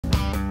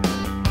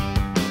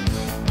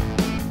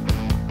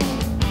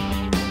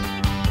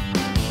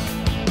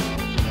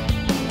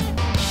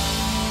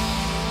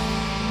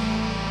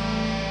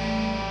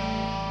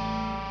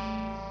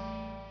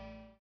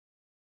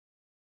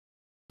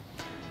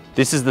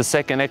This is the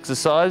second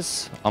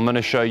exercise. I'm going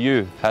to show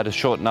you how to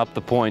shorten up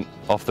the point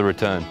off the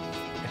return.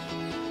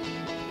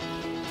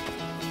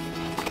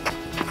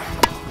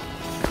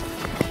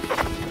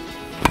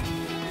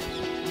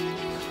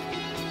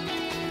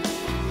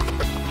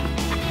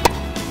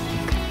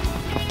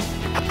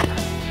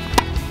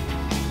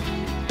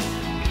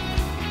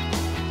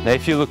 Now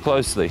if you look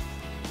closely,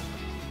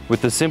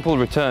 with the simple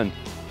return,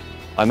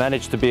 I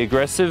managed to be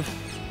aggressive,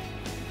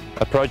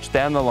 approach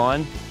down the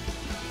line,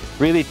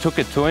 really took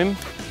it to him,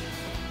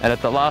 and at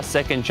the last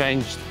second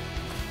changed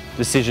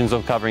decisions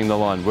on covering the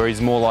line, where he's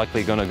more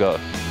likely going to go.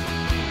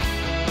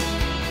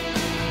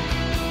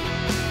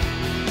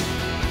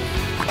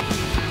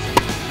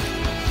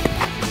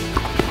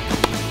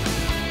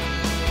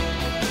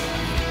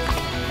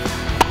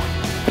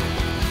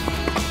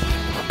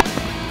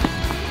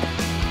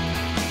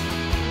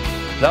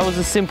 That was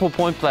a simple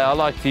point play I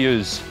like to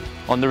use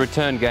on the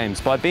return games.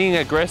 By being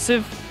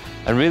aggressive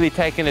and really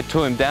taking it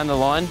to him down the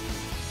line,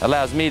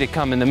 allows me to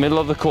come in the middle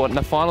of the court in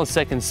the final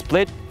second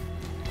split,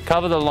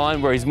 cover the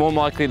line where he's more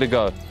likely to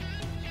go.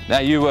 Now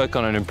you work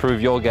on it and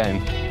improve your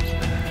game.